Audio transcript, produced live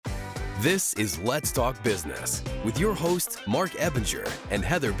This is Let's Talk Business with your hosts, Mark Ebinger and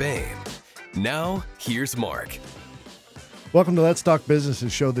Heather Bain. Now, here's Mark. Welcome to Let's Talk Business,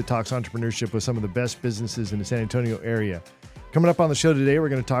 a show that talks entrepreneurship with some of the best businesses in the San Antonio area. Coming up on the show today, we're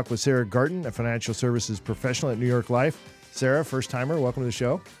going to talk with Sarah Garten, a financial services professional at New York Life. Sarah, first timer, welcome to the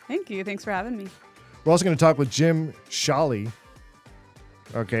show. Thank you. Thanks for having me. We're also going to talk with Jim Shawley.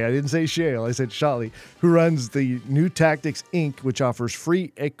 Okay, I didn't say Shale, I said Shawley, who runs the New Tactics Inc., which offers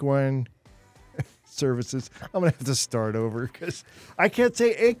free equine services. I'm going to have to start over because I can't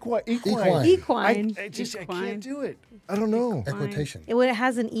say equine. Equine. I can't do it. I don't know. Equitation. It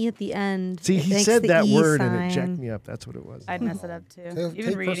has an E at the end. See, It he makes said the that E word sign. and it jacked me up. That's what it was. I'd mess it up too. Take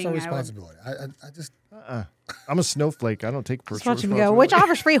Even reading, personal I would. responsibility. I just I'm a snowflake. I don't take Just personal watch him go, which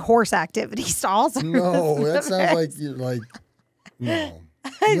offers free horse activities to all no. That sounds like you're like no.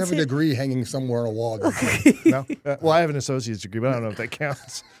 You have a degree hanging somewhere on a wall. No? Well, I have an associate's degree, but I don't know if that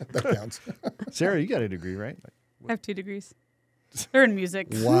counts. That counts. Sarah, you got a degree, right? I have 2 degrees. They're in music.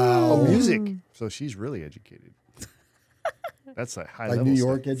 Wow. Oh, music. So she's really educated. That's a high Like level New stuff.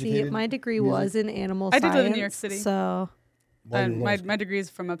 York See, educated. my degree music? was in animal I science. did live in New York City. So Why did you my want my degree is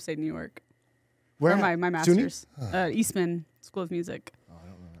from upstate New York. Where? Or my SUNY? master's. Eastman School of Music. Oh, I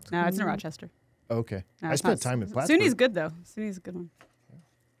don't know that. No, it's in Rochester. Okay. No, I it's spent not- time in Plattsburgh. SUNY's good though. SUNY's a good one.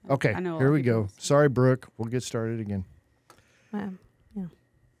 Okay, I know a lot here of we people. go. Sorry, Brooke. We'll get started again. yeah.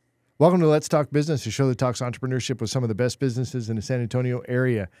 Welcome to Let's Talk Business, a show that talks entrepreneurship with some of the best businesses in the San Antonio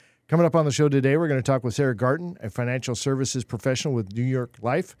area. Coming up on the show today, we're going to talk with Sarah Garten, a financial services professional with New York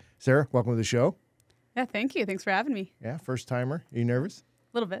Life. Sarah, welcome to the show. Yeah, thank you. Thanks for having me. Yeah, first timer. Are you nervous?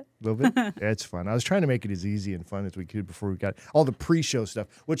 A little bit. A little bit? Yeah, it's fun. I was trying to make it as easy and fun as we could before we got all the pre-show stuff,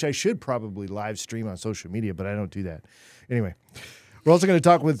 which I should probably live stream on social media, but I don't do that. Anyway, we're also going to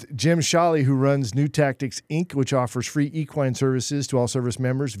talk with Jim Shawley, who runs New Tactics Inc., which offers free equine services to all service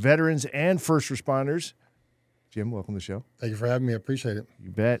members, veterans, and first responders. Jim, welcome to the show. Thank you for having me. I appreciate it. You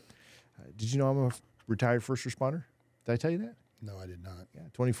bet. Did you know I'm a retired first responder? Did I tell you that? No, I did not. Yeah,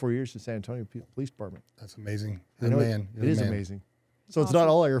 24 years in San Antonio Police Department. That's amazing. I You're know a man. It is You're a man. amazing. So it's not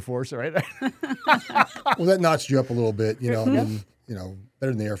all Air Force, right? Well, that notched you up a little bit. You know, I mean,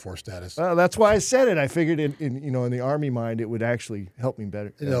 better than the Air Force status. Well, that's why I said it. I figured in the Army mind, it would actually help me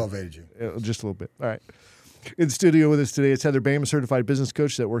better. It elevated you. Just a little bit. All right. In the studio with us today, it's Heather Bain, a certified business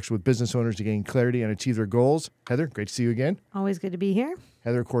coach that works with business owners to gain clarity and achieve their goals. Heather, great to see you again. Always good to be here.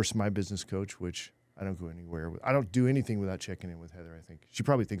 Heather, of course, is my business coach, which I don't go anywhere with. I don't do anything without checking in with Heather, I think. She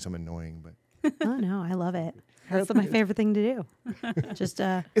probably thinks I'm annoying, but Oh, no, I love it. That's my favorite thing to do. Just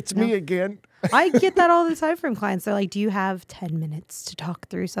it's me again. I get that all the time from clients. They're like, do you have 10 minutes to talk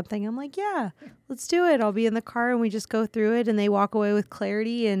through something? I'm like, yeah, let's do it. I'll be in the car and we just go through it and they walk away with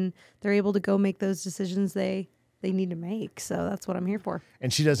clarity and they're able to go make those decisions they need to make. So that's what I'm here for.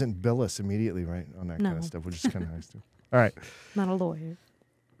 And she doesn't bill us immediately, right, on that kind No. of stuff, which is kind of nice, too. All right. Not a lawyer.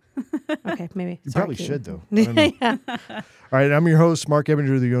 Okay, maybe. You Sorry, probably Kate. should, though. I don't know. Yeah. All right, I'm your host, Mark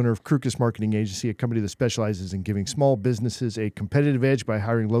Ebinger, the owner of Krukus Marketing Agency, a company that specializes in giving small businesses a competitive edge by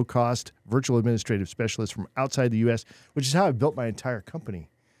hiring low-cost virtual administrative specialists from outside the U.S., which is how I built my entire company,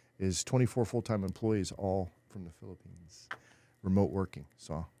 is 24 full-time employees, all from the Philippines, remote working.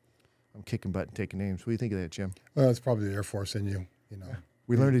 So I'm kicking butt and taking names. What do you think of that, Jim? Well, it's probably the Air Force in you. You know.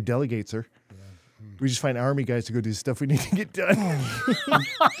 We learned to delegate, sir. We just find Army guys to go do stuff we need to get done. I'm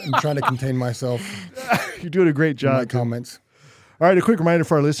trying to contain myself You're doing a great in my job. comments. All right, a quick reminder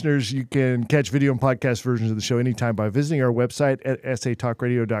for our listeners, you can catch video and podcast versions of the show anytime by visiting our website at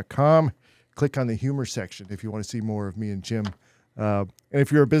satalkradio.com. Click on the humor section if you want to see more of me and Jim. And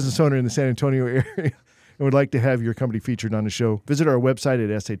if you're a business owner in the San Antonio area and would like to have your company featured on the show, visit our website at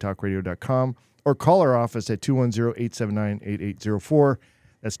satalkradio.com or call our office at 210-879-8804.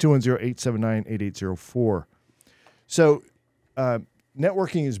 That's 210-879-8804. So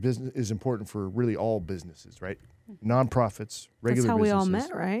networking is important for really all businesses, right? Nonprofits, regular That's how we all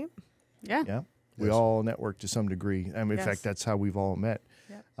businesses. met, right? Yeah. Yeah. We Yes. all network to some degree. I mean, in Yes. fact, that's how we've all met.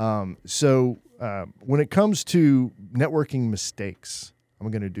 Yep. So when it comes to networking mistakes,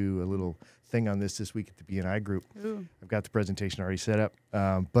 I'm going to do a little thing on this week at the BNI group. Ooh. I've got the presentation already set up.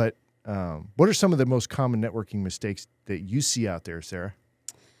 But what are some of the most common networking mistakes that you see out there, Sarah?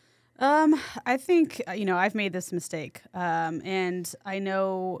 I think, I've made this mistake. And I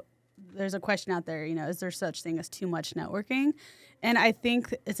know there's a question out there, is there such thing as too much networking? And I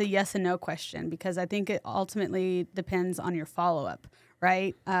think it's a yes and no question because I think it ultimately depends on your follow-up,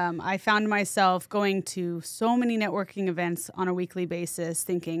 right? I found myself going to so many networking events on a weekly basis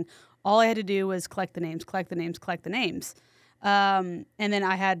thinking all I had to do was collect the names. And then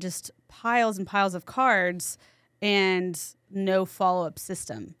I had just piles and piles of cards and no follow-up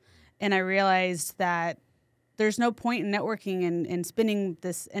system. And I realized that there's no point in networking and spending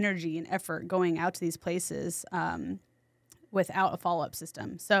this energy and effort going out to these places without a follow-up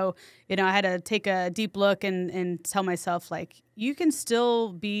system. So, I had to take a deep look and tell myself, like, you can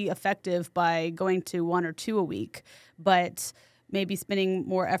still be effective by going to 1 or 2 a week, but maybe spending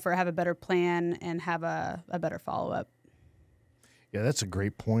more effort, have a better plan, and have a better follow-up. Yeah, that's a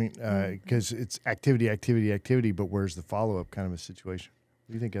great point because it's activity, but where's the follow-up kind of a situation?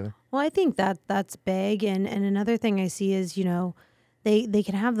 What do you think, Heather? Well, I think that's big. And another thing I see is, they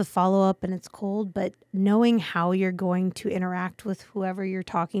can have the follow-up and it's cold, but knowing how you're going to interact with whoever you're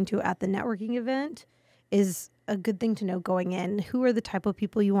talking to at the networking event is a good thing to know going in. Who are the type of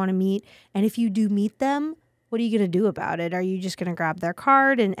people you want to meet? And if you do meet them, what are you going to do about it? Are you just going to grab their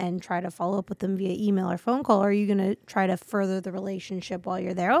card and try to follow up with them via email or phone call? Or are you going to try to further the relationship while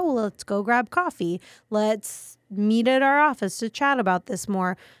you're there? Oh, well, let's go grab coffee. Let's meet at our office to chat about this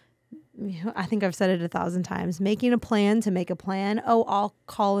more. I think I've said it 1,000 times. Making a plan to make a plan. Oh, I'll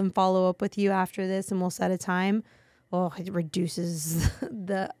call and follow up with you after this and we'll set a time. Well, it reduces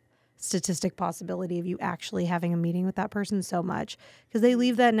the statistic possibility of you actually having a meeting with that person so much because they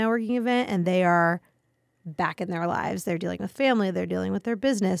leave that networking event and they are back in their lives. They're dealing with family, they're dealing with their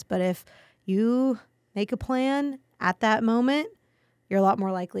business. But if you make a plan at that moment, you're a lot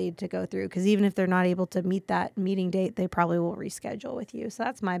more likely to go through because even if they're not able to meet that meeting date, they probably will reschedule with you. So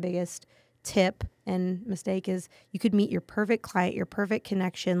that's my biggest tip and mistake is you could meet your perfect client, your perfect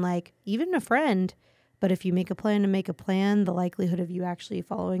connection, like even a friend. But if you make a plan to make a plan, the likelihood of you actually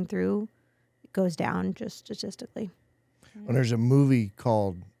following through goes down just statistically. Well, there's a movie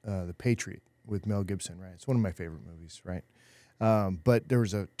called The Patriot with Mel Gibson, right? It's one of my favorite movies, right? But there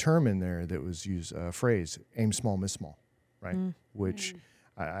was a term in there that was used, a phrase, aim small, miss small, right? Which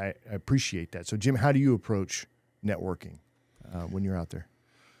I appreciate that. So, Jim, how do you approach networking when you're out there?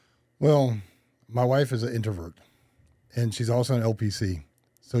 Well, my wife is an introvert, and she's also an LPC.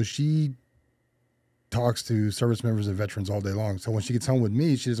 So she talks to service members and veterans all day long. So when she gets home with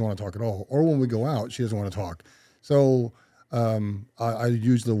me, she doesn't want to talk at all. Or when we go out, she doesn't want to talk. So I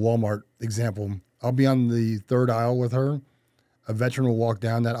use the Walmart example. I'll be on the third aisle with her. A veteran will walk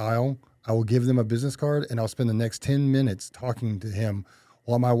down that aisle. I will give them a business card, and I'll spend the next 10 minutes talking to him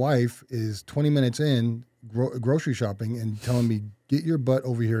while my wife is 20 minutes in grocery shopping and telling me, get your butt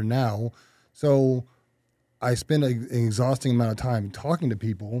over here now. So I spend an exhausting amount of time talking to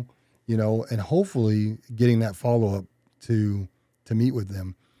people, and hopefully getting that follow-up to meet with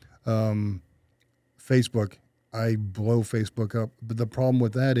them. Facebook, I blow Facebook up. But the problem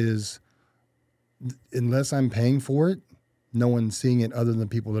with that is unless I'm paying for it, no one's seeing it other than the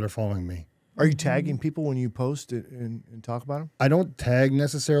people that are following me. Are you tagging people when you post and talk about them? I don't tag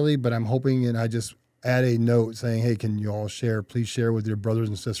necessarily, but I'm hoping, and I just add a note saying, hey, can you all share? Please share with your brothers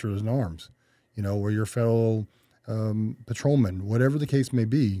and sisters in arms, or your fellow patrolmen, whatever the case may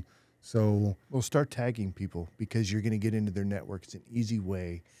be. So, well, start tagging people because you're going to get into their network. It's an easy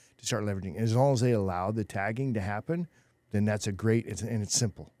way to start leveraging. As long as they allow the tagging to happen, then that's and it's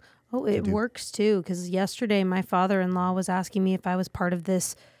simple. Oh, it works too. Because yesterday my father-in-law was asking me if I was part of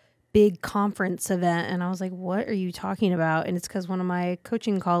this big conference event. And I was like, what are you talking about? And it's because one of my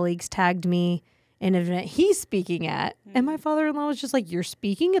coaching colleagues tagged me in an event he's speaking at. And my father-in-law was just like, you're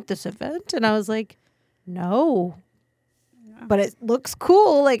speaking at this event? And I was like, no. But it looks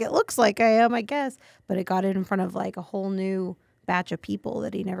cool. Like, it looks like I am, I guess. But it got it in front of like a whole new batch of people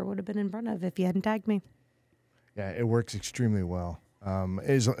that he never would have been in front of if he hadn't tagged me. Yeah, it works extremely well.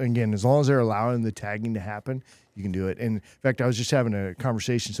 As long as they're allowing the tagging to happen, you can do it. And in fact, I was just having a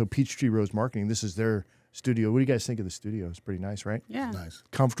conversation. So Peachtree Rose Marketing, this is their studio. What do you guys think of the studio? It's pretty nice, right? Yeah. Nice.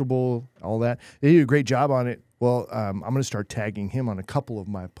 Comfortable, all that. They do a great job on it. Well, I'm going to start tagging him on a couple of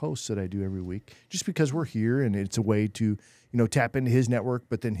my posts that I do every week, just because we're here and it's a way to, tap into his network,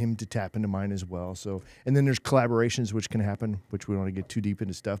 but then him to tap into mine as well. So, and then there's collaborations which can happen, which we don't want to get too deep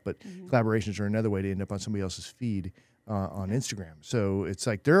into stuff, but collaborations are another way to end up on somebody else's feed on Instagram. So it's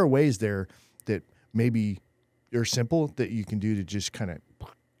like there are ways there that maybe they're simple that you can do to just kind of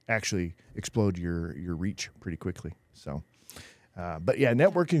actually explode your reach pretty quickly. So, but yeah,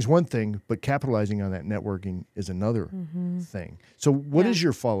 networking is one thing, but capitalizing on that networking is another thing. So what is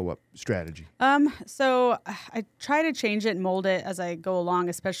your follow-up strategy? So I try to change it and mold it as I go along,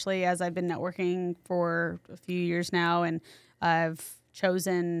 especially as I've been networking for a few years now, and I've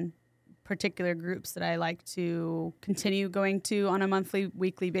chosen particular groups that I like to continue going to on a monthly,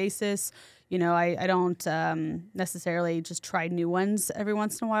 weekly basis. I don't necessarily just try new ones every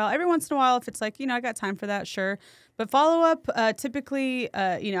once in a while. Every once in a while, if it's like, I got time for that, sure. But follow-up, typically,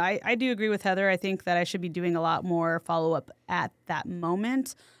 I do agree with Heather. I think that I should be doing a lot more follow-up at that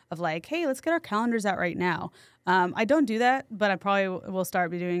moment. of like, hey, let's get our calendars out right now. I don't do that, but I probably will start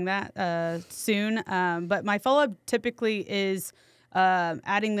be doing that soon. But my follow-up typically is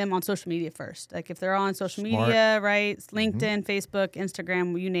adding them on social media first. Like if they're on social media, right? LinkedIn, Facebook,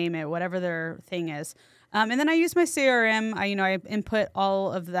 Instagram, you name it, whatever their thing is. And then I use my CRM. I input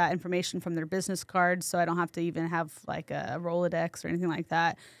all of that information from their business cards, so I don't have to even have like a Rolodex or anything like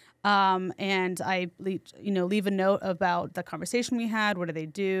that. And I leave a note about the conversation we had. What do they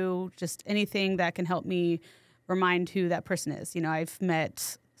do? Just anything that can help me remind who that person is. I've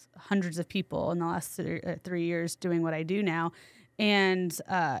met hundreds of people in the last 3 years doing what I do now. And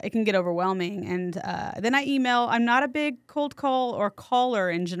it can get overwhelming. And then I email. I'm not a big cold call or caller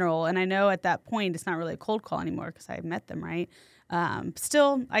in general. And I know at that point it's not really a cold call anymore because I met them, right?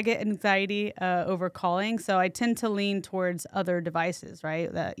 Still, I get anxiety over calling. So I tend to lean towards other devices,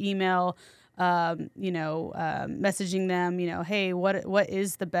 right? The email, messaging them, hey, what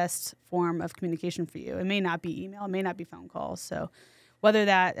is the best form of communication for you? It may not be email. It may not be phone calls. So whether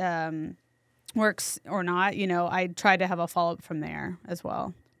that works or not, I try to have a follow-up from there as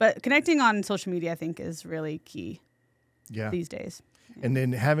well. But connecting on social media, I think, is really key these days. Yeah. And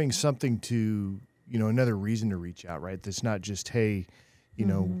then having something to, another reason to reach out, right? That's not just, hey,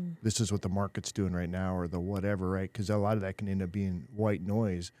 this is what the market's doing right now or the whatever, right? Because a lot of that can end up being white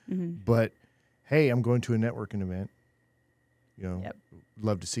noise. But, hey, I'm going to a networking event.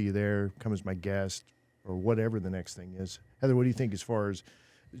 Love to see you there. Come as my guest or whatever the next thing is. Heather, what do you think as far as,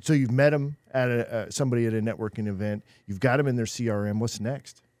 so you've met them at somebody at a networking event. You've got them in their CRM. What's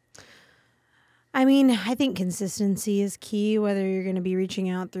next? I mean, I think consistency is key, whether you're going to be reaching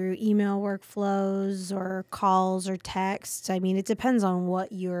out through email workflows or calls or texts. I mean, it depends on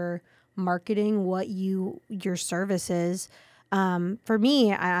what you're marketing, what your service is. For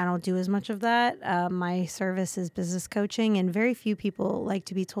me, I don't do as much of that. My service is business coaching, and very few people like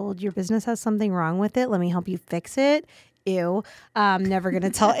to be told your business has something wrong with it. Let me help you fix it. Ew. I'm never going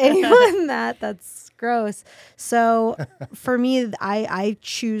to tell anyone that. That's gross. So for me, I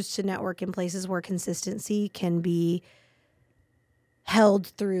choose to network in places where consistency can be held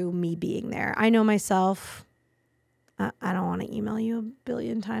through me being there. I know myself. I don't want to email you 1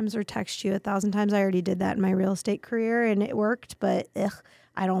 billion times or text you 1,000 times. I already did that in my real estate career and it worked, but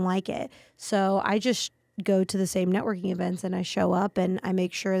I don't like it. So I just go to the same networking events and I show up and I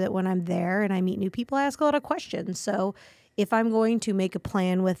make sure that when I'm there and I meet new people, I ask a lot of questions. So if I'm going to make a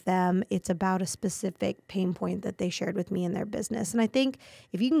plan with them, it's about a specific pain point that they shared with me in their business. And I think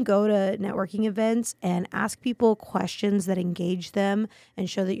if you can go to networking events and ask people questions that engage them and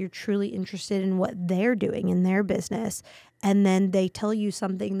show that you're truly interested in what they're doing in their business, and then they tell you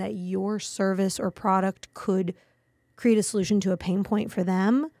something that your service or product could create a solution to a pain point for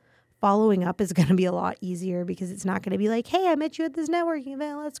them, following up is going to be a lot easier because it's not going to be like, hey, I met you at this networking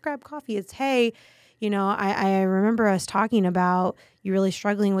event. Let's grab coffee. It's, hey, I remember us talking about you really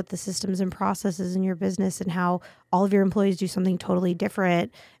struggling with the systems and processes in your business and how all of your employees do something totally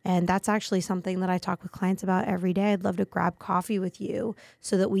different. And that's actually something that I talk with clients about every day. I'd love to grab coffee with you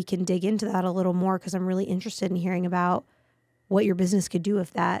so that we can dig into that a little more because I'm really interested in hearing about what your business could do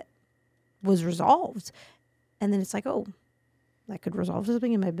if that was resolved. And then it's like, oh, that could resolve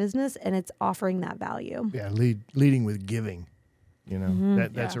something in my business, and it's offering that value. Yeah, leading with giving.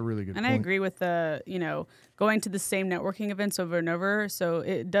 That's a really good and point. I agree with the, going to the same networking events over and over. So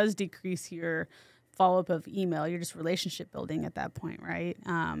it does decrease your follow-up of email. You're just relationship building at that point, right?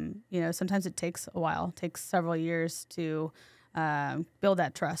 Sometimes it takes a while. It takes several years to build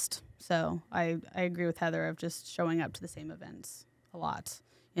that trust. So I agree with Heather of just showing up to the same events a lot.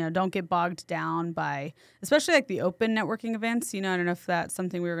 Don't get bogged down by, especially like the open networking events. I don't know if that's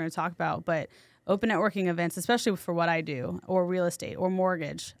something we were going to talk about, but open networking events, especially for what I do, or real estate or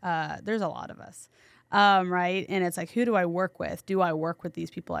mortgage, there's a lot of us, right? And it's like, who do I work with? Do I work with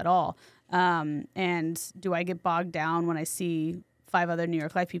these people at all? And do I get bogged down when I see 5 other New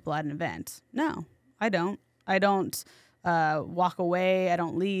York Life people at an event? No, I don't. I don't walk away. I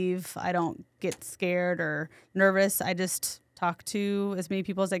don't leave. I don't get scared or nervous. I just talk to as many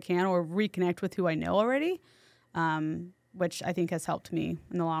people as I can or reconnect with who I know already, which I think has helped me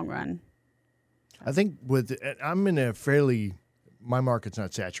in the long run. I think I'm in my market's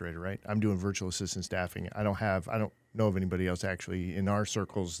not saturated, right? I'm doing virtual assistant staffing. I don't know of anybody else actually in our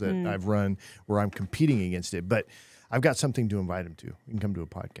circles that I've run where I'm competing against it, but I've got something to invite them to. You can come to a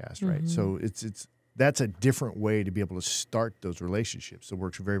podcast, right? So that's a different way to be able to start those relationships. It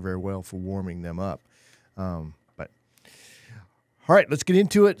works very, very well for warming them up. All right, let's get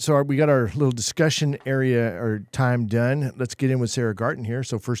into it. So we got our little discussion area or time done. Let's get in with Sarah Garten here.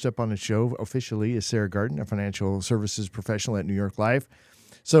 So first up on the show officially is Sarah Garten, a financial services professional at New York Life.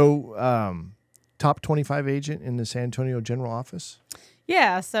 So, top 25 agent in the San Antonio general office?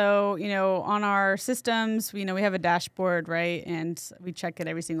 Yeah, so on our systems, we have a dashboard, right, and we check it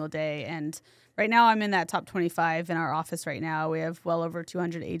every single day. And right now, I'm in that top 25 in our office. Right now, we have well over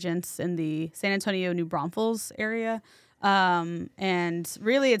 200 agents in the San Antonio, New Braunfels area, and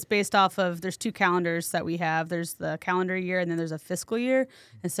really, it's based off of there's 2 calendars that we have. There's the calendar year, and then there's a fiscal year.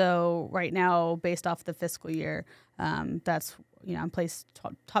 And so right now, based off the fiscal year, that's I'm placed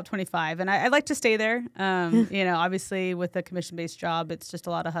top 25, and I like to stay there. Obviously with the commission-based job, it's just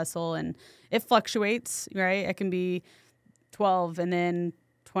a lot of hustle, and it fluctuates, right? I can be 12 and then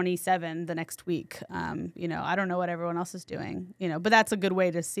 27 the next week. I don't know what everyone else is doing, but that's a good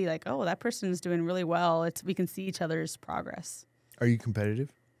way to see like, oh, that person is doing really well. We can see each other's progress. Are you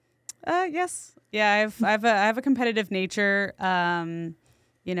competitive? Yes. Yeah, I have a competitive nature. My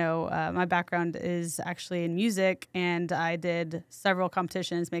background is actually in music, and I did several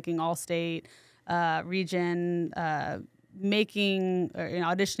competitions, making all-state, region, auditioning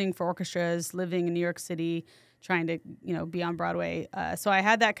for orchestras, living in New York City, trying to, be on Broadway. So I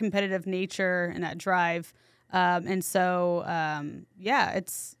had that competitive nature and that drive. It's,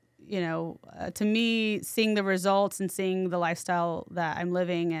 to me, seeing the results and seeing the lifestyle that I'm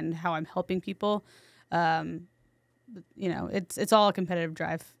living and how I'm helping people, it's all a competitive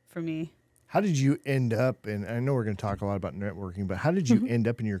drive for me. How did you end up, and I know we're going to talk a lot about networking, but how did you end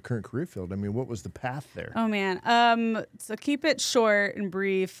up in your current career field? I mean, what was the path there? Oh, man. So keep it short and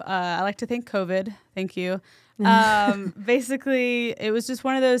brief. I like to thank COVID. Thank you. Basically, it was just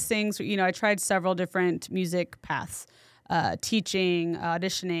one of those things where, I tried several different music paths. Teaching,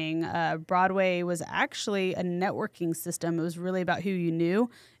 auditioning. Broadway was actually a networking system. It was really about who you knew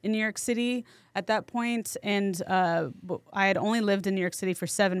in New York City at that point. And I had only lived in New York City for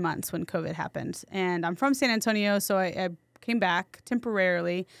 7 months when COVID happened. And I'm from San Antonio, so I came back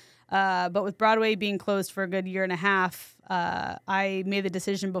temporarily. But with Broadway being closed for a good year and a half, I made the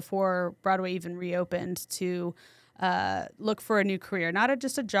decision before Broadway even reopened to look for a new career. Not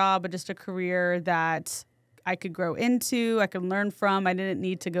just a job, but just a career that I could grow into, I could learn from. I didn't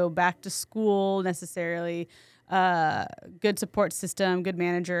need to go back to school necessarily. Good support system, good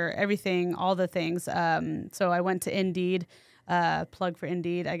manager, everything, all the things. So I went to Indeed, plug for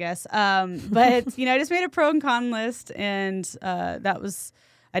Indeed, I guess. But, I just made a pro and con list, and I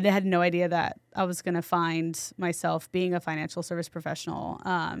had no idea that I was going to find myself being a financial service professional,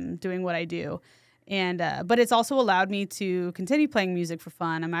 doing what I do. But it's also allowed me to continue playing music for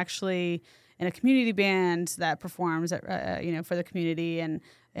fun. I'm actually in a community band that performs, for the community, and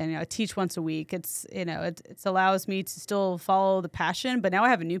I teach once a week. It allows me to still follow the passion, but now I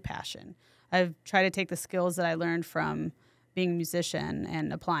have a new passion. I've tried to take the skills that I learned from being a musician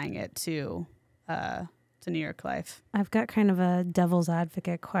and applying it to New York life. I've got kind of a devil's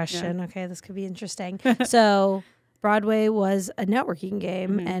advocate question. Yeah. Okay, this could be interesting. So Broadway was a networking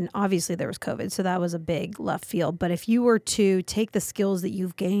game, and obviously there was COVID, so that was a big left field. But if you were to take the skills that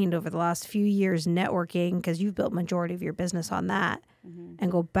you've gained over the last few years networking, because you've built majority of your business on that,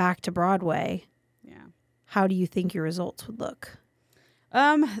 and go back to Broadway, how do you think your results would look?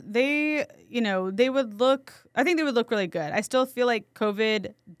 They would look, I think they would look really good. I still feel like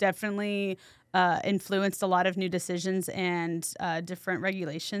COVID definitely influenced a lot of new decisions and different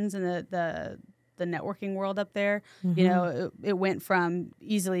regulations in the networking world up there. It went from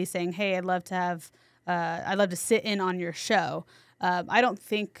easily saying, hey, I'd love to sit in on your show. I don't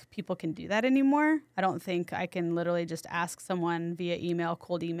think people can do that anymore. I don't think I can literally just ask someone via email,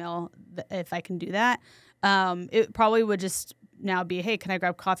 cold email, if I can do that. It probably would just now be, hey, can I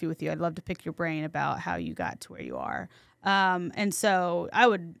grab coffee with you? I'd love to pick your brain about how you got to where you are. And so I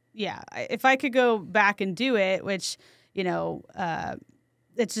would, if I could go back and do it, which,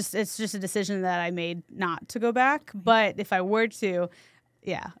 it's just a decision that I made not to go back. But if I were to,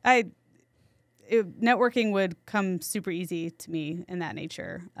 networking would come super easy to me in that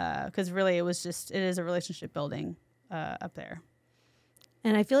nature. Because really it is a relationship building up there.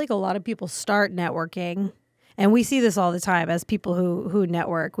 And I feel like a lot of people start networking, and we see this all the time as people who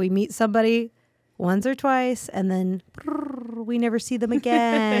network. We meet somebody once or twice, and then we never see them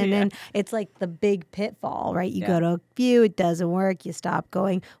again. And it's like the big pitfall, right? You go to a few, it doesn't work, you stop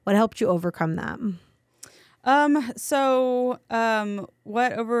going. What helped you overcome that?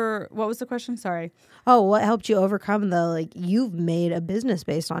 What was the question? Sorry. Oh, what helped you overcome you've made a business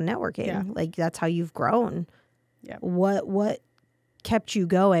based on networking. Yeah. Like that's how you've grown. Yeah. What kept you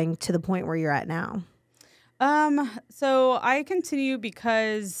going to the point where you're at now? So I continue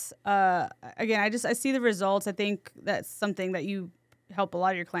because, again, I see the results. I think that's something that help a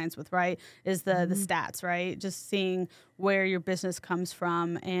lot of your clients with, right, is the stats, right? Just seeing where your business comes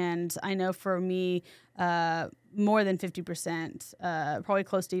from. And I know for me, more than 50%, probably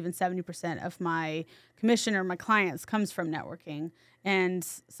close to even 70% of my commission or my clients comes from networking. And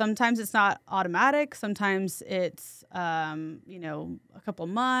sometimes it's not automatic. Sometimes it's, a couple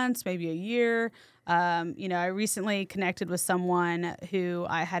months, maybe a year. I recently connected with someone who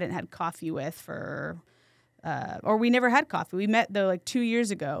I hadn't had coffee with or we never had coffee. We met though like 2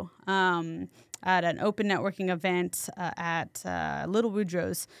 years ago at an open networking event at Little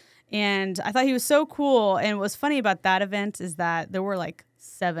Woodrow's. And I thought he was so cool. And what's funny about that event is that there were like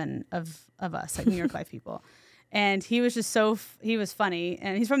 7 of us, like New York Life people. And he was just he was funny.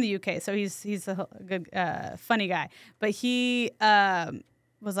 And he's from the UK, so he's a good, funny guy. But he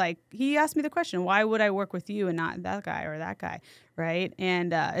was like, he asked me the question, why would I work with you and not that guy or that guy, right?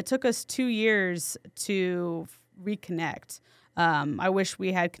 And it took us 2 years to reconnect. I wish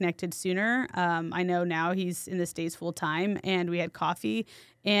we had connected sooner. I know now he's in the States full time, and we had coffee.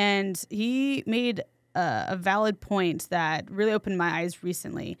 And he made a valid point that really opened my eyes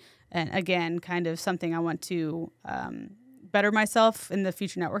recently. And again, kind of something I want to better myself in the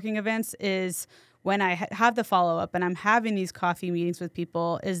future networking events is when I have the follow-up and I'm having these coffee meetings with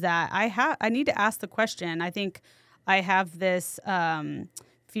people is that I need to ask the question. I think I have this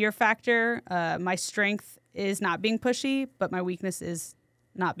fear factor. My strength is not being pushy, but my weakness is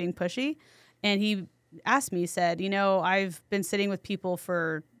not being pushy. And he asked me, he said, I've been sitting with people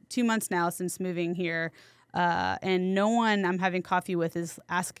for 2 months now since moving here. And no one I'm having coffee with is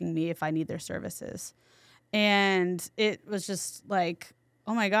asking me if I need their services. And it was just like,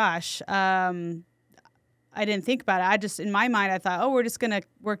 oh my gosh. I didn't think about it. In my mind, I thought,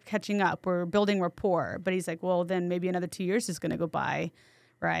 we're catching up. We're building rapport. But he's like, well, then maybe another 2 years is going to go by.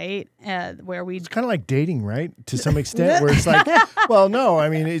 Right. It's kind of like dating, right? To some extent, where it's like, well, no, I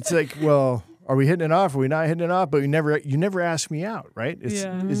mean, it's like, well, are we hitting it off? Are we not hitting it off? But you never ask me out, right?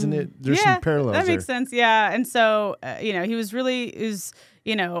 Isn't it? There's some parallels that makes sense. Yeah. And so, he was really,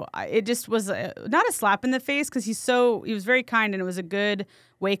 it just was not a slap in the face because he was very kind, and it was a good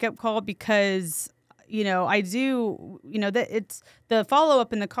wake up call because, that it's the follow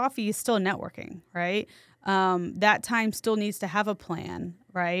up in the coffee is still networking, right? That time still needs to have a plan,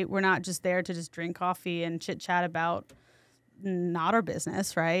 right? We're not just there to just drink coffee and chit chat about not our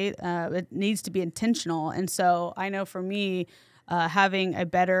business, right? It needs to be intentional. And so I know for me, having a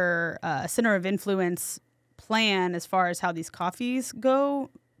better center of influence plan as far as how these coffees go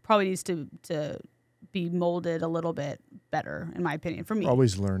probably needs to be molded a little bit better, in my opinion, for me.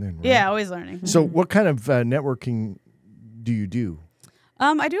 Always learning, right? Yeah, always learning. So what kind of networking do you do?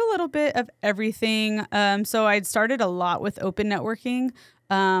 I do a little bit of everything. So I'd started a lot with open networking,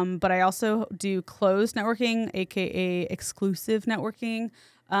 but I also do closed networking, aka exclusive networking.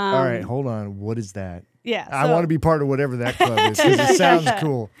 All right, hold on. What is that? Yeah, I want to be part of whatever that club is because it sounds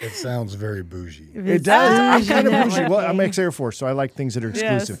cool. It sounds very bougie. It does. I'm kind of bougie. Well, I'm ex-Air Force, so I like things that are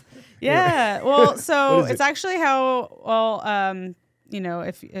exclusive. Yes. Yeah. Well, so it's actually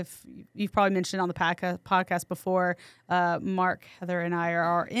if you've probably mentioned on the podcast before, Mark, Heather, and I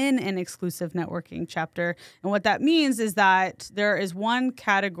are in an exclusive networking chapter. And what that means is that there is one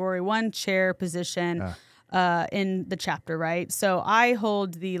category, one chair position in the chapter, right? So I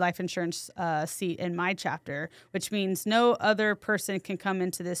hold the life insurance seat in my chapter, which means no other person can come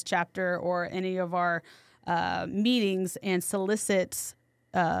into this chapter or any of our meetings and solicit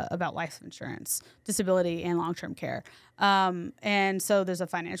about life insurance, disability, and long-term care. And so there's a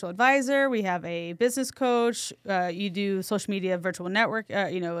financial advisor. We have a business coach. You do social media, virtual network,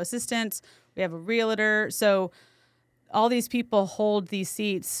 assistants. We have a realtor. So all these people hold these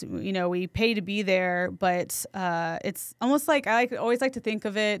seats. We pay to be there, but it's almost like always like to think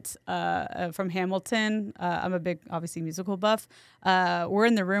of it from Hamilton. I'm a big, obviously, musical buff. We're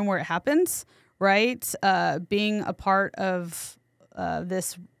in the room where it happens, right? Being a part of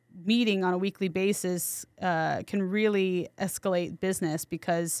this meeting on a weekly basis can really escalate business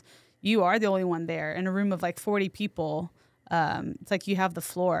because you are the only one there in a room of like 40 people. It's like you have the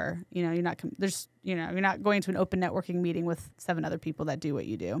floor. You're not going to an open networking meeting with 7 other people that do what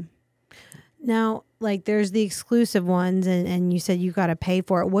you do. Now, like there's the exclusive ones, and you said you got to pay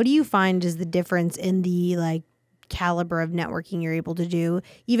for it. What do you find is the difference in the caliber of networking you're able to do,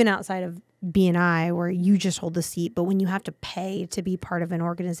 even outside of BNI, where you just hold the seat, but when you have to pay to be part of an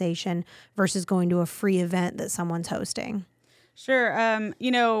organization versus going to a free event that someone's hosting? Sure.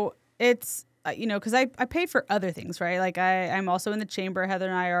 It's, because I pay for other things, right? Like I'm also in the chamber. Heather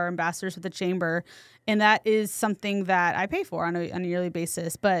and I are ambassadors with the chamber, and that is something that I pay for on a yearly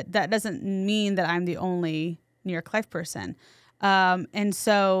basis. But that doesn't mean that I'm the only New York Life person. And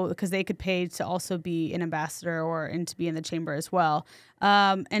so, because they could pay to also be an ambassador and to be in the chamber as well.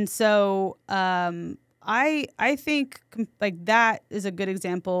 And so, I think like that is a good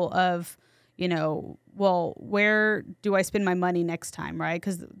example of, well, where do I spend my money next time, right?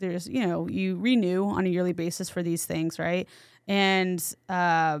 Because there's, you renew on a yearly basis for these things, right? And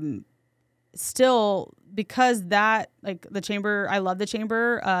still, because that, like the chamber, I love the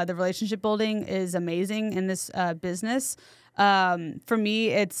chamber. The relationship building is amazing in this business. For me,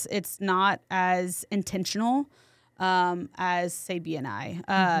 it's not as intentional as say BNI.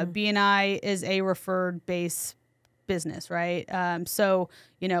 BNI is a referred base business, right? So,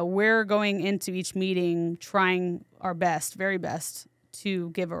 we're going into each meeting trying our best, very best, to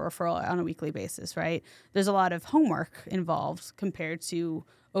give a referral on a weekly basis, right? There's a lot of homework involved compared to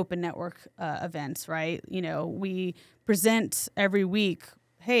open network events, right? We present every week,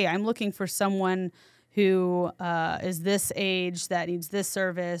 hey, I'm looking for someone who is this age that needs this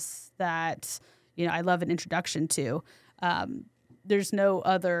service that, I love an introduction to. There's no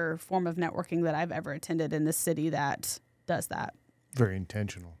other form of networking that I've ever attended in this city that does that. Very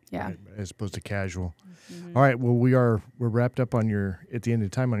intentional. Yeah. Right, as opposed to casual. Mm-hmm. All right. Well, we're wrapped up at the end of the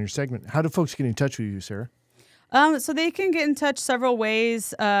time on your segment. How do folks get in touch with you, Sarah? So they can get in touch several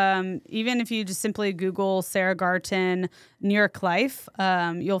ways. Even if you just simply Google Sarah Garton, New York Life,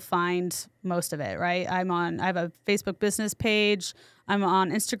 you'll find most of it, right? I have a Facebook business page. I'm on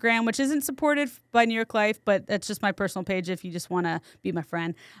Instagram, which isn't supported by New York Life, but that's just my personal page if you just want to be my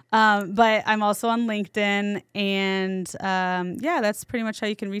friend. But I'm also on LinkedIn, and that's pretty much how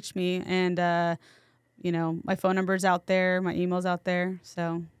you can reach me. And, my phone number's out there, my email's out there,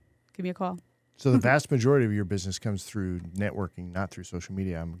 so give me a call. So the vast majority of your business comes through networking, not through social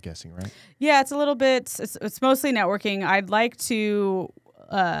media, I'm guessing, right? Yeah, it's a little bit, it's mostly networking. I'd like to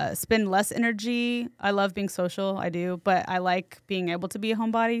spend less energy. I love being social, I do, but I like being able to be a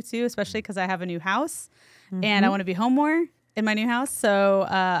homebody too, especially because I have a new house and I want to be home more in my new house. So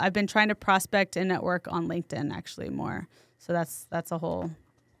I've been trying to prospect and network on LinkedIn actually more. So that's a whole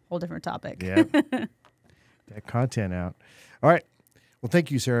different topic. Yeah, that content out. All right. Well,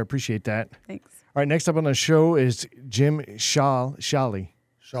 thank you, Sarah. I appreciate that. Thanks. All right, next up on the show is Jim Shawley,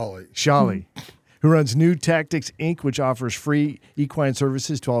 who runs New Tactics, Inc., which offers free equine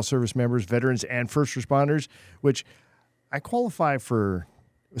services to all service members, veterans, and first responders, which I qualify for.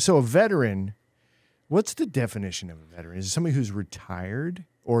 So a veteran, what's the definition of a veteran? Is it somebody who's retired,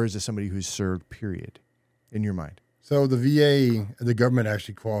 or is it somebody who's served, period, in your mind? So the VA, the government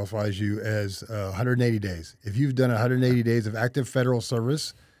actually qualifies you as 180 days. If you've done 180 days of active federal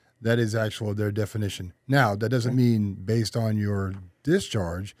service, that is actually their definition. Now, that doesn't mean based on your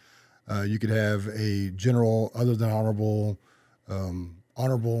discharge, you could have a general other than honorable.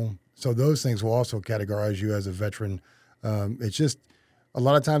 So those things will also categorize you as a veteran. It's just a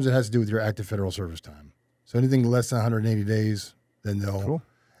lot of times it has to do with your active federal service time. So anything less than 180 days, then they'll. Cool.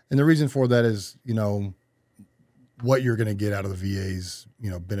 And the reason for that is, what you're going to get out of the VA's,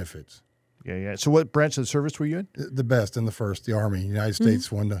 benefits. Yeah. So what branch of the service were you in? The best and the first, the Army, United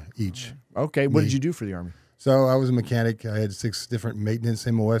States, one to each. Okay. What did you do for the Army? So I was a mechanic. I had 6 different maintenance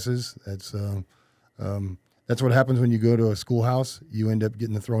MOSs. That's what happens when you go to a schoolhouse. You end up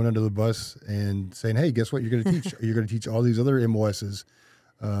getting thrown under the bus and saying, hey, guess what you're going to teach? You're going to teach all these other MOSs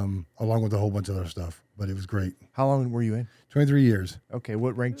along with a whole bunch of other stuff. But it was great. How long were you in? 23 years. Okay.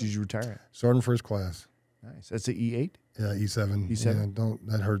 What rank did you retire at? Sergeant first class. Nice. That's an E8? Yeah, E7. E7?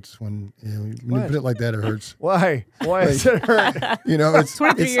 Yeah, that hurts when you put it like that, it hurts. Why? Why does it hurt? It's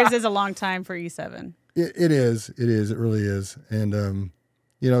 23 years is a long time for E7. It is. It really is. And,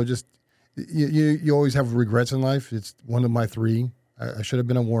 just you always have regrets in life. It's one of my 3. I should have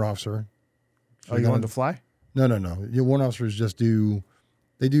been a warrant officer. Oh, you wanted to fly? No. Your warrant officers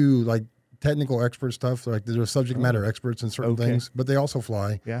they do like technical expert stuff. Like they're subject matter experts in certain things, but they also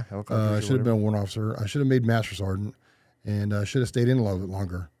fly. Yeah. I should have been a warrant officer. I should have made master sergeant, and I should have stayed in a little bit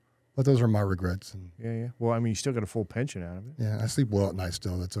longer. But those are my regrets. And yeah. Well, I mean, you still got a full pension out of it. yeah, I sleep well at night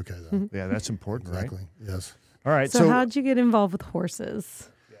still. That's okay though. Yeah, that's important, Exactly. right? Yes. All right. So how'd you get involved with horses?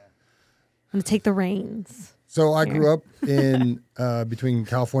 Yeah. And take the reins. So I grew up in between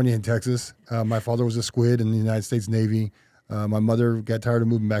California and Texas. My father was a squid in the United States Navy. My mother got tired of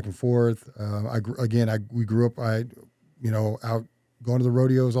moving back and forth. We grew up, out going to the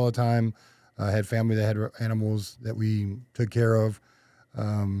rodeos all the time. I had family that had animals that we took care of.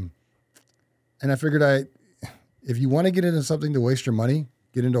 And I figured if you want to get into something to waste your money,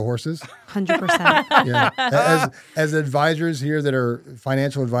 get into horses. 100%. Yeah. As advisors here that are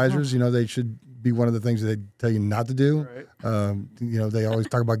financial advisors, they should be one of the things that they tell you not to do. Right. They always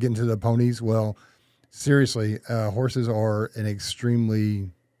talk about getting to the ponies. Well, seriously, horses are an extremely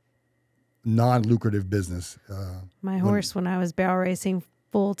non-lucrative business. My horse, when I was barrel racing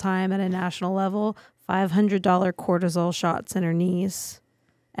full time at a national level, $500 cortisol shots in her knees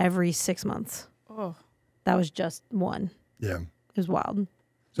every 6 months. Oh, That was just one. Yeah. It was wild.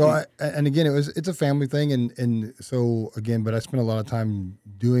 So and again, it's a family thing, and so again, but I spent a lot of time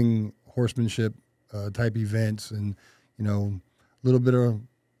doing horsemanship type events, and a little bit of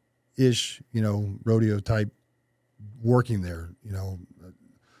rodeo type working there.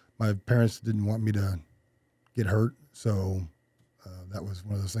 My parents didn't want me to get hurt, so that was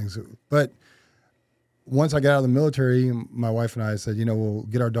one of those things. But once I got out of the military, my wife and I said, we'll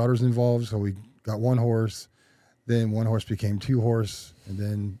get our daughters involved. So we got one horse, then one horse became 2 horse, and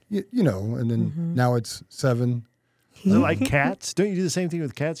then and then now it's 7. Is it like cats? Don't you do the same thing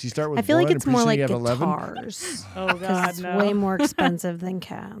with cats? You start with I feel one, like it's and more pretty like soon you have 11? guitars. oh Because God, it's no. way more expensive than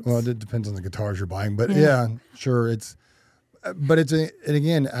cats. Well, it depends on the guitars you're buying, but Yeah. yeah, sure, it's. But and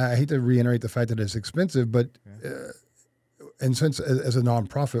again, I hate to reiterate the fact that it's expensive, but and since as a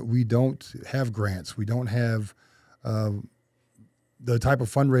nonprofit, we don't have grants, we don't have the type of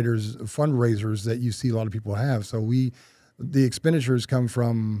fundraisers that you see a lot of people have. So the expenditures come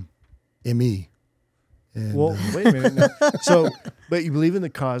from ME. And, Well, wait a minute. No. So, but you believe in the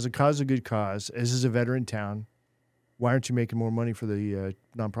cause. The cause is a good cause. This is a veteran town. Why aren't you making more money for the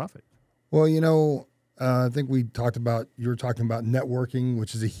nonprofit? Well, I think you were talking about networking,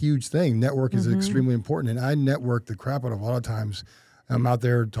 which is a huge thing. Network is extremely important. And I network the crap out of a lot of times. I'm out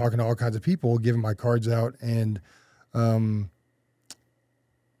there talking to all kinds of people, giving my cards out. And I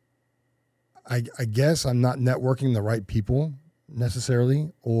guess I'm not networking the right people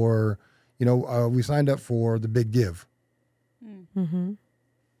necessarily. Or, we signed up for the Big Give Mm-hmm.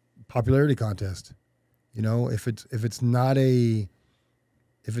 popularity contest. If it's not a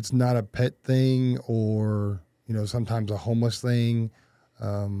pet thing, or sometimes a homeless thing,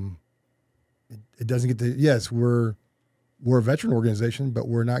 it doesn't get the. Yes, we're a veteran organization, but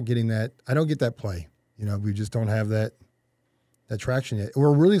we're not getting that. I don't get that play. We just don't have that traction yet.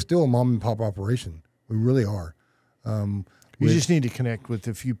 We're really still a mom and pop operation. We really are. You just need to connect with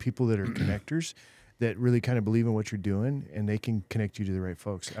a few people that are connectors that really kind of believe in what you're doing, and they can connect you to the right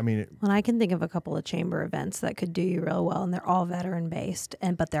folks. I mean, Well, I can think of a couple of chamber events that could do you real well, and they're all veteran based,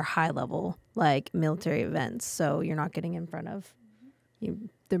 but they're high level, like military events. So you're not getting in front of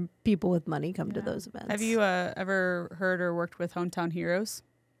the people with money come to those events. Have you ever heard or worked with Hometown Heroes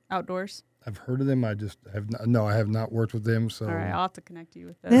outdoors? I've heard of them. I just have not. No, I have not worked with them. So All right, I'll have to connect you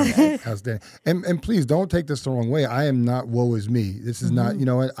with them. outstanding. And please don't take this the wrong way. I am not woe is me. This is not,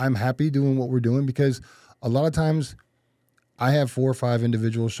 I'm happy doing what we're doing, because a lot of times I have 4 or 5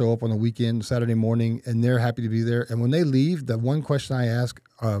 individuals show up on the weekend, Saturday morning, and they're happy to be there. And when they leave, the one question I ask,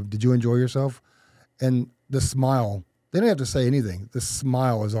 did you enjoy yourself? And the smile, they don't have to say anything. The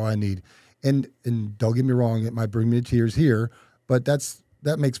smile is all I need. And don't get me wrong, it might bring me to tears here, but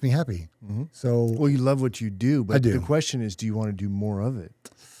that makes me happy. Mm-hmm. So, well, you love what you do, but I do. the question is, do you want to do more of it?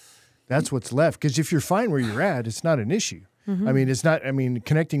 That's what's left. Because if you're fine where you're at, it's not an issue. Mm-hmm. I mean, it's not. I mean,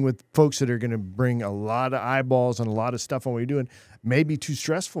 connecting with folks that are going to bring a lot of eyeballs and a lot of stuff on what you're doing may be too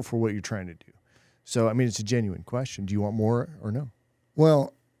stressful for what you're trying to do. So, I mean, it's a genuine question. Do you want more or no?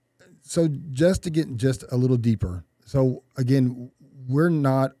 well, so just to get just a little deeper. So again, we're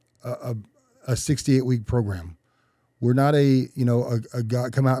not a 68-week program. We're not a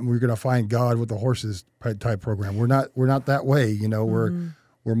God come out and we're going to find God with the horses type program. We're not that way.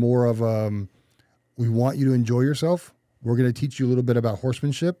 We're more of we want you to enjoy yourself. We're going to teach you a little bit about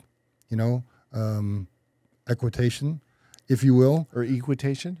horsemanship, equitation, if you will, Or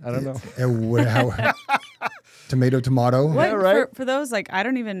equitation? I don't know. and tomato. What, Yeah, right. for those, I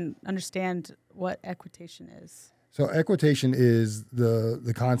don't even understand what equitation is. So equitation is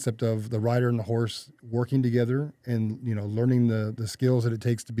the concept of the rider and the horse working together, and learning the skills that it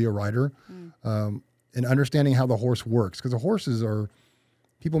takes to be a rider, and understanding how the horse works. Because the horses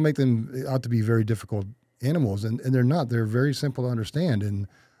people make them out to be very difficult animals, and they're not. They're very simple to understand, and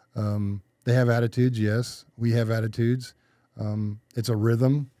they have attitudes. Yes, we have attitudes. It's a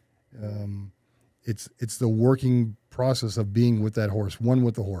rhythm. It's the working process of being with that horse, one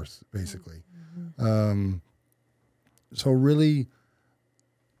with the horse, basically. So really,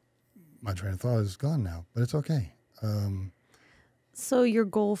 my train of thought is gone now, but it's okay. So your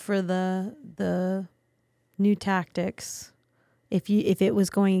goal for the new tactics, if it was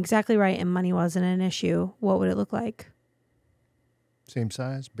going exactly right and money wasn't an issue, what would it look like? Same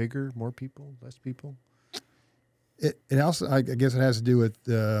size, bigger, more people, less people? It also, I guess it has to do with,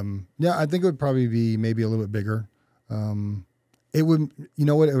 I think it would probably be maybe a little bit bigger. It would,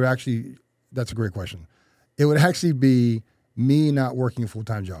 it would actually, that's a great question. It would actually be me not working a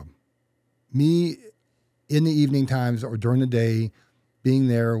full-time job. Me in the evening times or during the day being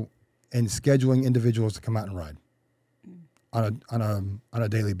there and scheduling individuals to come out and ride on a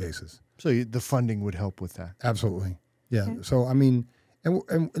daily basis. So the funding would help with that. Absolutely. Yeah. Okay. So, I mean,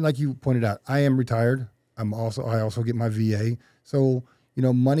 and like you pointed out, I am retired. I also get my VA. So,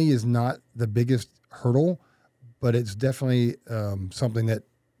 money is not the biggest hurdle, but it's definitely something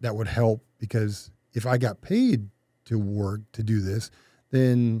that would help, because if I got paid to work to do this,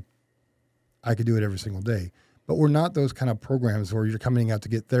 then I could do it every single day. But we're not those kind of programs where you're coming out to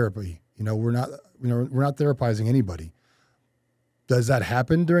get therapy. We're not therapizing anybody. Does that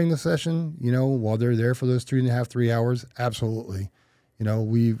happen during the session? While they're there for those 3.5, 3 hours? Absolutely.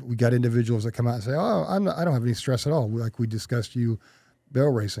 We got individuals that come out and say, "Oh, I don't have any stress at all." Like we discussed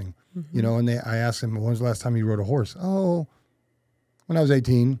barrel racing, and I asked them, "When was the last time you rode a horse?" "Oh, when I was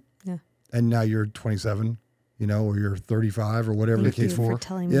 18." Yeah. And now you're 27, or you're 35 or whatever the Thank you case. for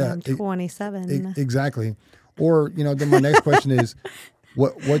telling me I'm 27. Exactly. Or, then my next question is,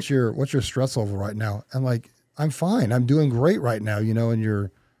 what's your stress level right now? I'm like, I'm fine. I'm doing great right now, and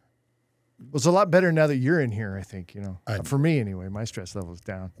you're. Well, it's a lot better now that you're in here, I think, for me anyway, my stress level's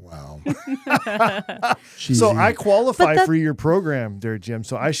down. Wow. So I qualify for your program there, Jim.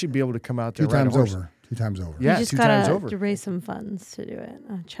 So I should be able to come out there. Two times over. Yeah, you just 2 gotta times over. to raise some funds to do it.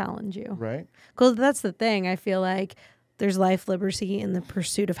 I'll challenge you. Right. Because that's the thing. I feel like there's life, liberty, and the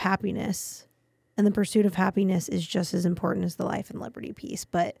pursuit of happiness. And the pursuit of happiness is just as important as the life and liberty piece.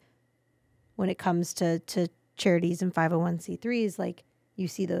 But when it comes to charities and 501c3s, like, you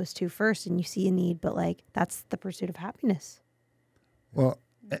see those two first and you see a need, but like, that's the pursuit of happiness. Well,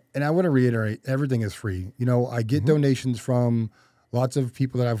 and I want to reiterate, everything is free. I get donations from lots of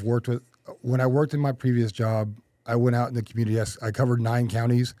people that I've worked with. When I worked in my previous job, I went out in the community. I covered 9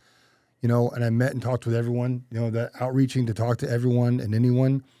 counties, and I met and talked with everyone, that outreaching to talk to everyone and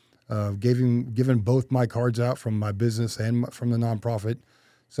anyone, giving both my cards out from my business and from the nonprofit.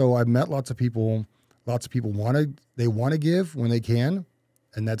 So I've met lots of people. Lots of people want to give when they can,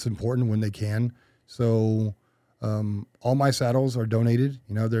 and that's important when they can. So all my saddles are donated.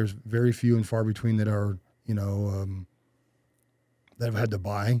 There's very few and far between that are, that I've had to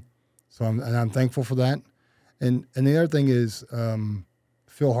buy. So I'm thankful for that. And the other thing is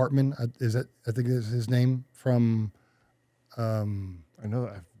Phil Hartman, I think is his name, from I know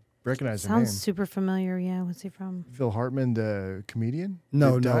I recognize the name. Sounds super familiar. Yeah. What's he from? Phil Hartman, the comedian?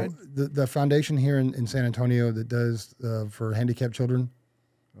 No. that died? The foundation here in San Antonio that does for handicapped children.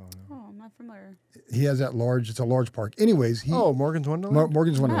 Oh, I'm not familiar. He has it's a large park. Anyways, Morgan's Wonderland?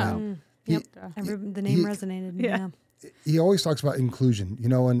 Morgan's Wonderland. Yep. He- The name resonated. Yeah. He always talks about inclusion,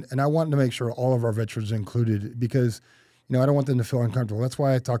 and I want to make sure all of our veterans are included, because, I don't want them to feel uncomfortable. That's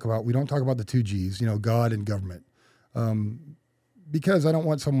why we don't talk about the 2 G's, God and government. Because I don't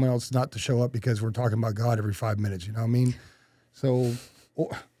want someone else not to show up because we're talking about God every 5 minutes, you know what I mean? So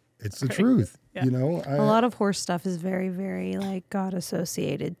it's the truth, Yeah. A lot of horse stuff is very, very like God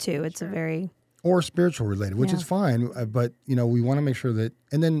associated too. It's a very or spiritual related, which Yeah. is fine. But we want to make sure that.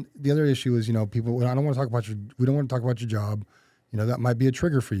 And then the other issue is, people. We don't want to talk about your job. That might be a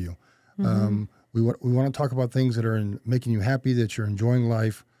trigger for you. We want to talk about things that are making you happy, that you're enjoying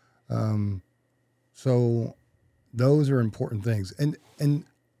life. So those are important things. And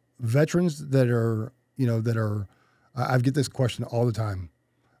veterans that are I get this question all the time.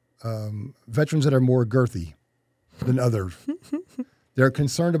 Veterans that are more girthy than others. They're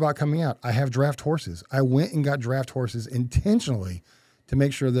concerned about coming out. I have draft horses. I went and got draft horses intentionally to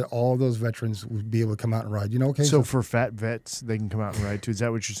make sure that all of those veterans would be able to come out and ride. Okay. So for fat vets, they can come out and ride too. Is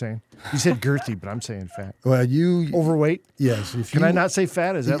that what you're saying? You said girthy, but I'm saying fat. Well, Overweight? yes. Can I not say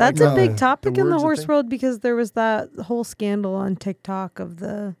fat? Is that That's like a big topic in the words a horse thing? world, because there was that whole scandal on TikTok of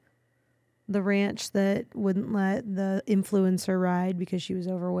the ranch that wouldn't let the influencer ride because she was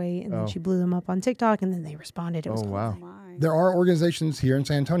overweight, and then she blew them up on TikTok, and then they responded. It was wow. My. There are organizations here in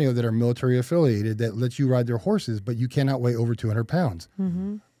San Antonio that are military affiliated that let you ride their horses, but you cannot weigh over 200 pounds.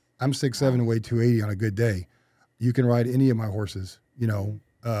 Mm-hmm. I'm 6'7", and weigh 280 on a good day. You can ride any of my horses, but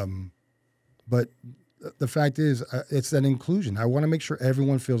the fact is, it's that inclusion. I want to make sure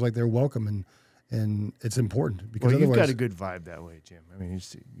everyone feels like they're welcome, and it's important, because Well, you've otherwise, got a good vibe that way, Jim. I mean,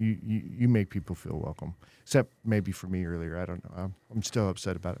 you make people feel welcome, except maybe for me earlier. I don't know. I'm still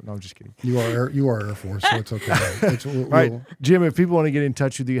upset about it. No, I'm just kidding. you are Air Force, so it's okay. All right, Jim, if people want to get in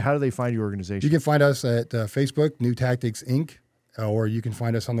touch with you, how do they find your organization? You can find us at Facebook, New Tactics Inc., or you can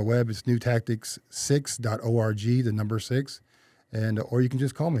find us on the web. It's newtactics6.org, the number 6, or you can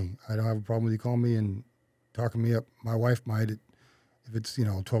just call me. I don't have a problem with you calling me and talking me up. My wife might, if it's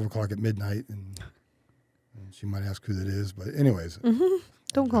 12 o'clock at midnight, and She might ask who that is, but anyways.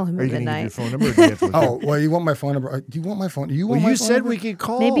 Don't call him Are at you going to give your midnight. phone number? Or do you have to look Oh, well, you want my phone number? Do you want my phone? Do you want well, my you phone said number? we could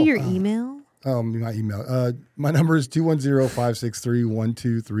call. Maybe your email. My email. My number is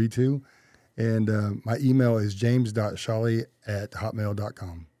 210-563-1232. And my email is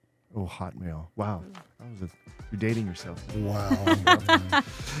james.shawley@hotmail.com. Oh, Hotmail. Wow. You're dating yourself. Wow.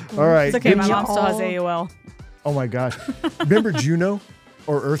 All right. It's okay. My Didn't mom you- still has AOL. Oh, my gosh. Remember Juno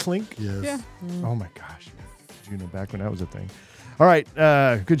or Earthlink? Yes. Yeah. Oh, my gosh. Juno, back when that was a thing. All right.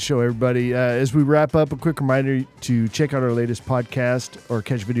 Good show, everybody. As we wrap up, a quick reminder to check out our latest podcast or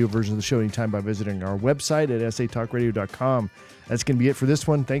catch video versions of the show anytime by visiting our website at satalkradio.com. That's going to be it for this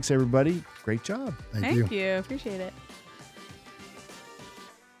one. Thanks, everybody. Great job. Thank you. Thank you. Appreciate it.